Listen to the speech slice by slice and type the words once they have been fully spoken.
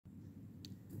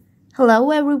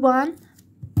Hello, everyone.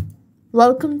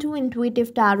 Welcome to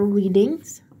Intuitive Tarot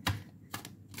Readings.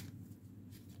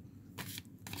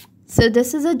 So,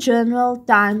 this is a general,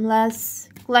 timeless,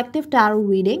 collective tarot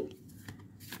reading.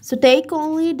 So, take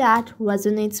only that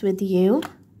resonates with you.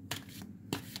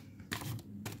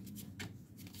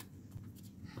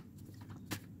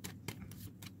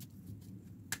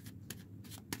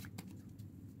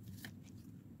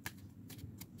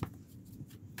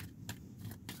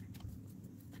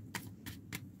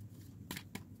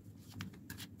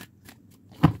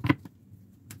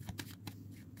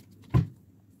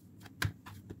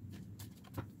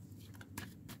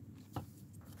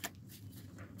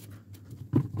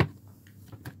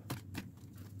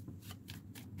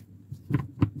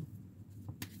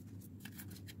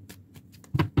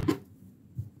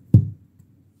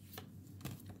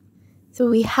 So,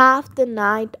 we have the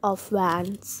Knight of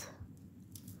Wands.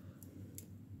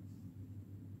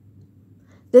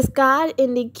 This card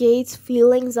indicates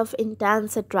feelings of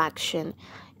intense attraction,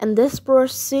 and this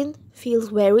person feels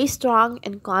very strong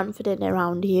and confident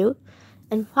around you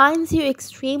and finds you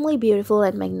extremely beautiful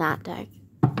and magnetic.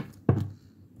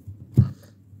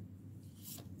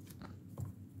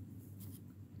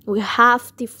 We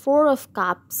have the Four of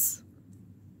Cups.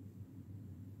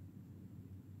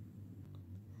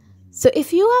 So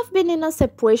if you have been in a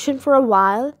separation for a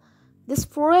while, this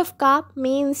Four of Cups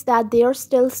means that they are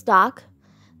still stuck.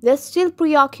 They're still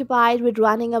preoccupied with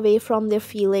running away from their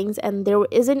feelings, and there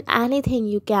isn't anything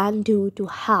you can do to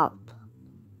help.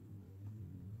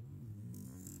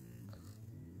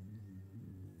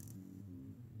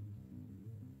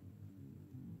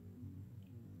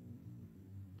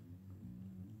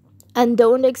 And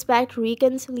don't expect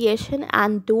reconciliation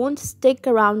and don't stick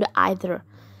around either.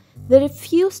 They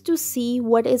refuse to see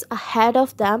what is ahead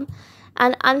of them,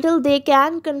 and until they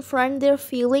can confront their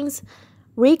feelings,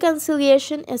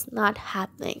 reconciliation is not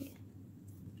happening.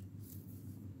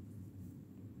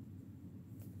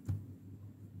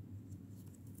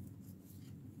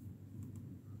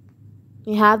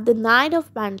 We have the Knight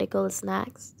of Pentacles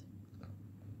next.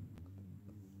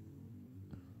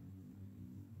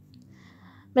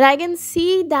 But I can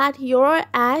see that your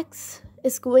ex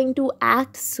is going to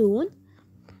act soon.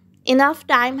 Enough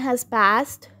time has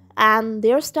passed and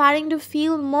they're starting to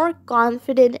feel more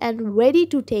confident and ready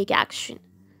to take action.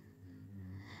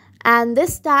 And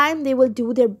this time they will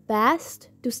do their best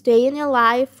to stay in your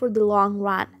life for the long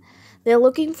run. They're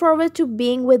looking forward to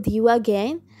being with you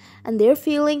again, and their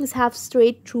feelings have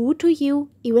stayed true to you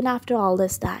even after all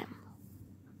this time.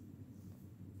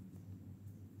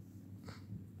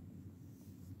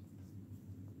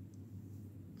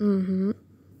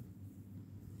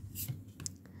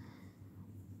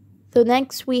 So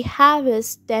next we have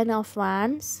is Ten of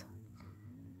Wands.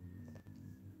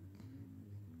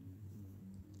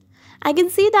 I can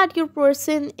see that your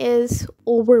person is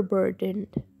overburdened.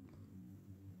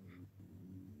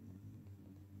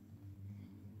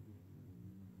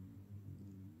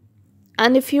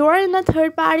 And if you are in a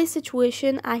third party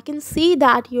situation, I can see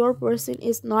that your person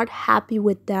is not happy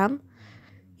with them.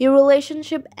 Your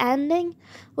relationship ending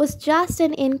was just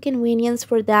an inconvenience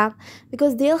for them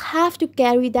because they'll have to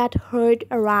carry that hurt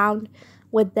around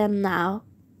with them now.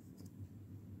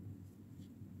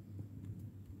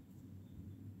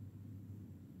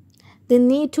 They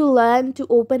need to learn to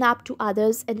open up to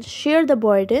others and share the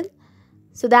burden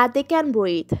so that they can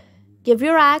breathe. Give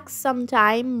your ex some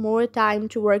time, more time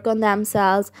to work on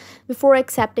themselves before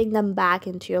accepting them back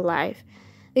into your life.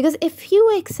 Because if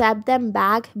you accept them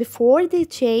back before they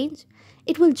change,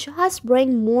 it will just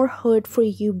bring more hurt for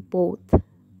you both.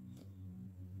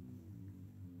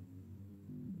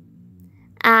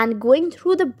 And going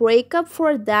through the breakup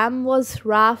for them was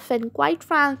rough, and quite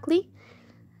frankly,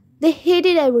 they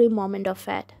hated every moment of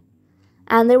it.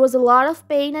 And there was a lot of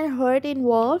pain and hurt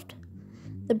involved.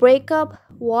 The breakup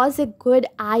was a good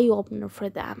eye opener for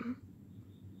them.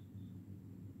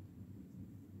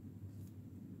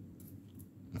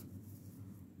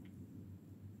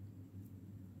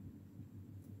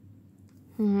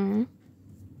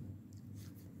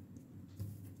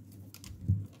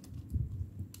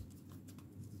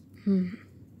 Hmm.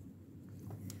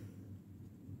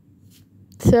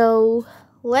 So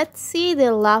let's see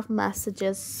the love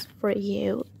messages for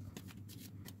you.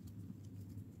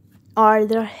 Are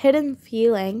there hidden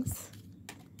feelings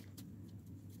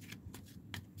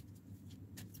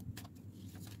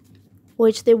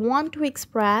which they want to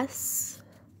express?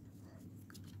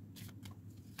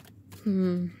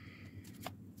 Hmm.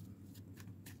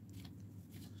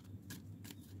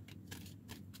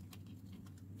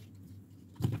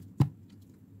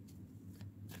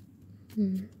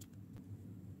 Hmm.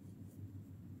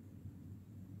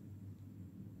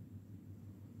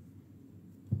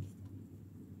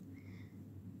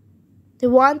 They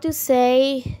want to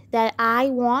say that I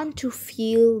want to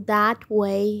feel that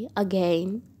way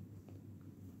again.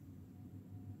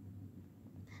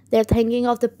 They're thinking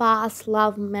of the past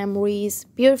love memories,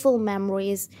 beautiful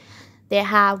memories they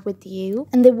have with you,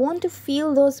 and they want to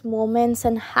feel those moments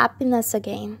and happiness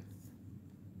again.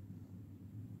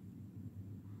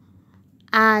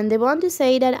 And they want to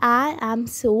say that I am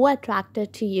so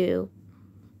attracted to you.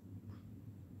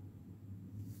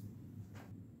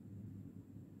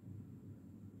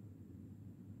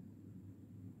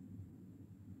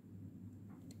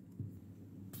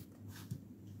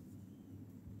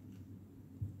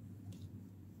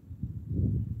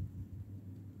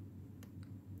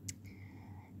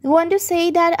 They want to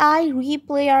say that I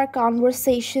replay our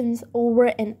conversations over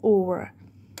and over.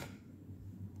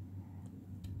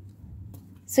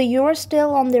 So you're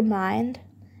still on their mind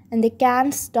and they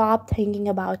can't stop thinking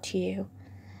about you.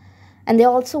 And they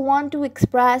also want to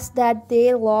express that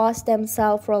they lost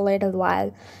themselves for a little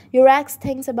while. Your ex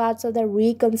thinks about the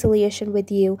reconciliation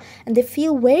with you and they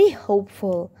feel very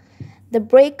hopeful. The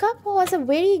breakup was a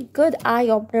very good eye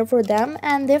opener for them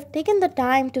and they've taken the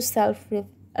time to self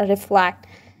reflect.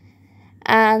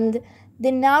 And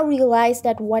they now realize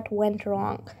that what went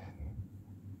wrong.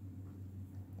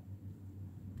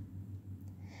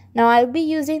 Now I'll be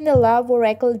using the Love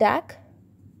Oracle deck.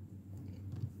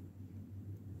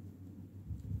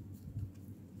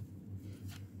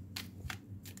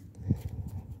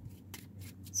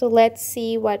 So let's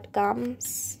see what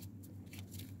comes.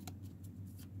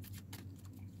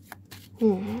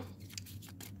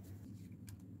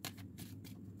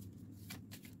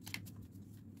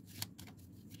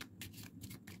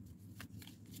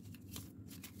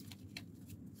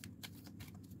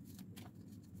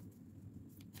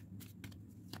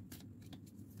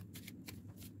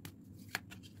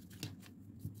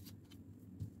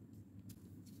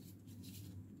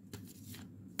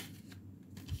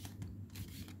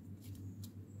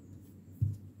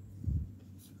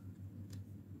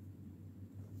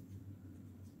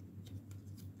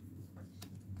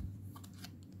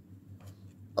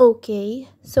 Okay,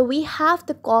 so we have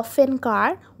the Coffin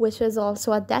card, which is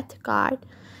also a death card.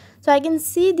 So I can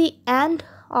see the end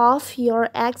of your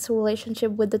ex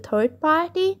relationship with the third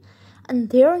party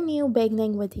and their new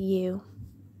beginning with you.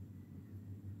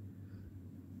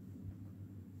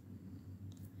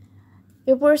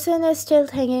 Your person is still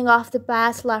thinking of the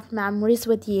past life memories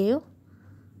with you.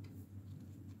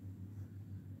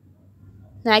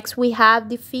 Next, we have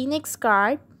the Phoenix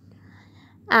card,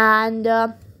 and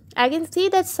I can see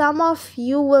that some of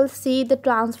you will see the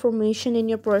transformation in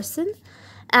your person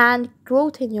and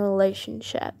growth in your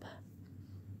relationship.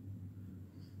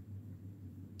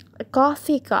 A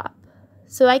coffee cup.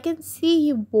 So I can see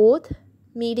you both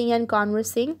meeting and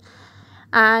conversing,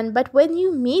 and but when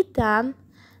you meet them,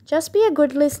 just be a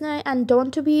good listener and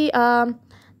don't to be a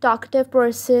talkative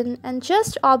person and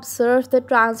just observe the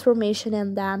transformation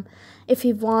in them if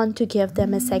you want to give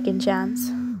them a second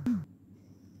chance.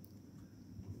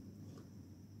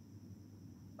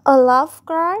 A love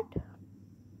card.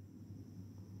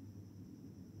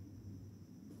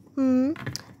 Hmm.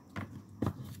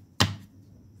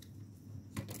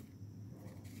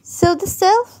 So the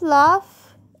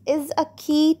self-love is a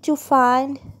key to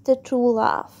find the true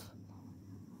love.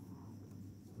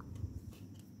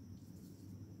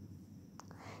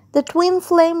 The twin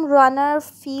flame runner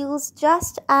feels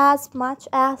just as much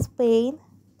as pain,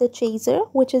 the chaser,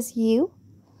 which is you,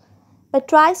 but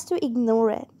tries to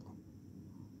ignore it.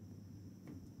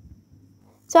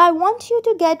 So I want you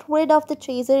to get rid of the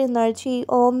chaser energy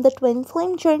on the twin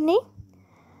flame journey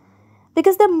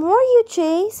because the more you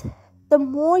chase, the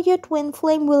more your twin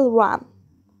flame will run.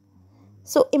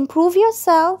 So improve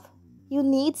yourself. You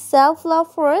need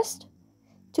self-love first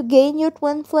to gain your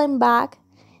twin flame back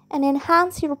and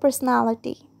enhance your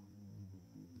personality.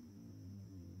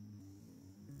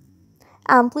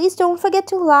 And please don't forget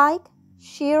to like,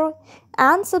 share,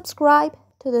 and subscribe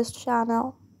to this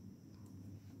channel.